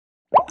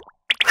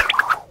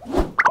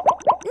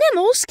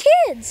Nimalz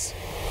Kidz.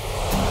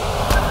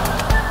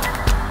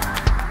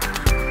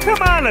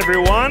 Come on,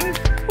 everyone.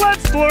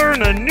 Let's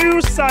learn a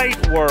new sight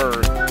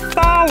word.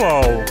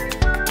 Follow.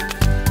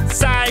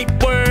 Sight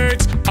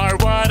words are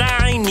what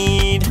I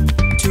need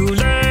to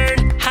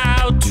learn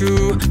how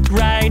to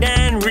write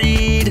and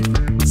read.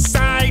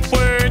 Sight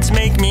words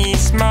make me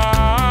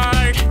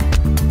smart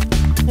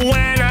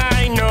when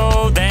I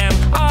know them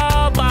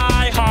all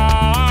by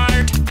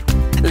heart.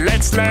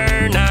 Let's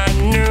learn a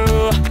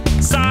new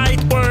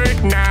sight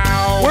word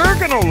now. We're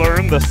gonna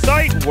learn the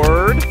sight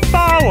word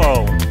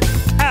follow.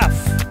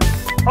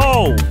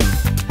 F-O-L-L-O-W.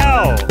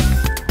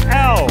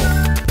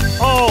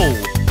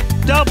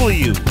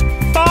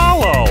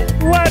 Follow.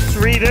 Let's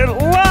read it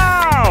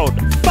loud.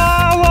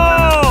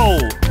 Follow.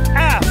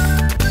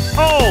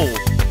 F-O-L-L-O-W.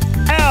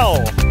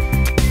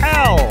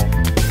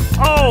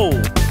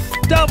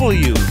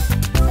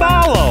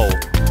 Follow.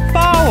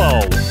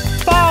 Follow.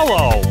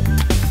 Follow.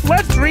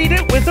 Let's read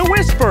it with a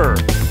whisper.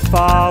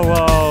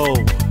 Follow.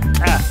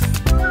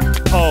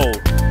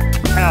 F-O-L-L-O-W.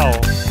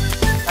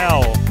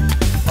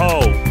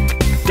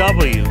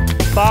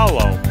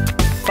 Follow.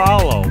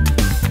 Follow.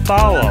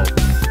 Follow.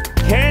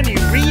 Can you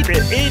read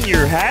it in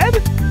your head?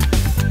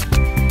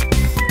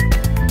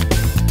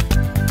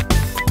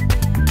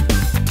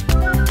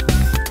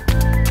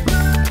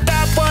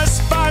 That was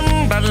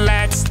fun, but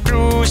let's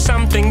do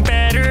something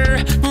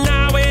better.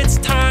 Now it's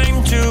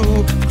time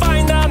to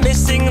find the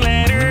missing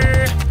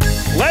letter.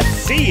 Let's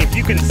see if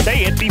you can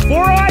say it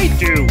before I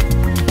do.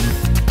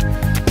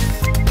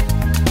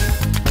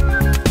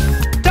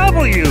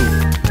 W.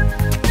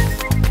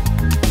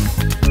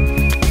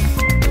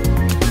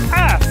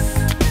 F.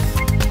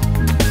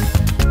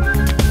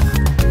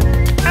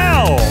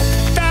 L.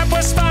 That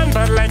was fun,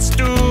 but let's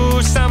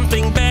do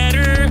something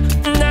better.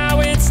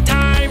 Now it's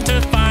time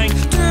to find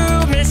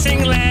two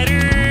missing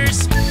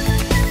letters.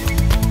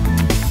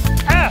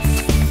 F.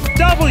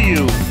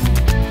 W.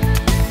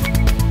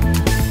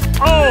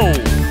 O.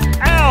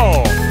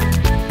 L.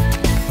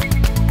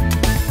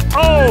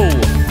 O.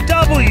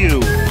 W.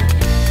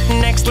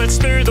 Next, let's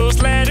stir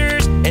those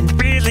letters and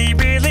really,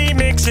 really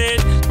mix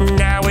it.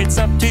 Now it's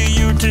up to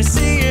you to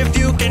see if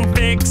you can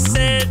fix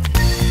it.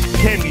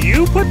 Can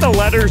you put the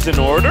letters in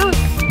order?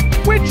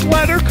 Which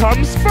letter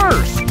comes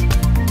first?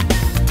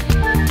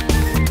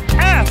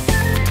 F.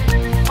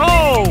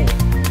 O.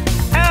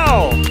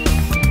 L.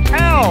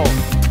 L.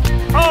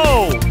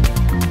 O.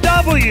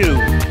 W.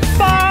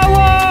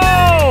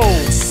 Follow!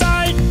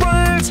 Sight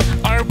words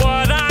are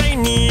what I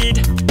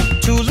need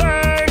to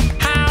learn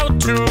how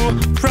to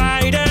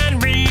write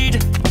and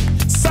read.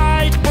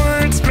 Sight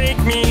words make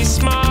me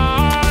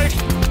smart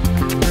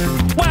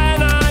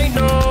when I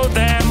know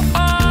them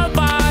all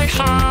by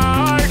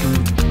heart.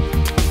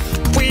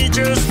 We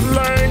just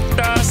learned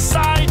the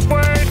sight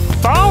word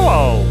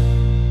Follow!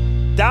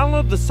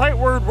 Download the sight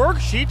word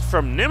worksheets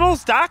from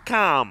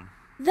Nimalz.com.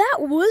 That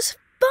was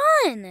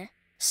fun.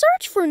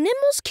 Search for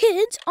Nimalz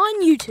Kidz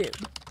on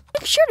YouTube.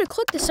 Make sure to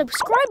click the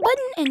subscribe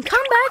button and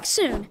come back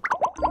soon.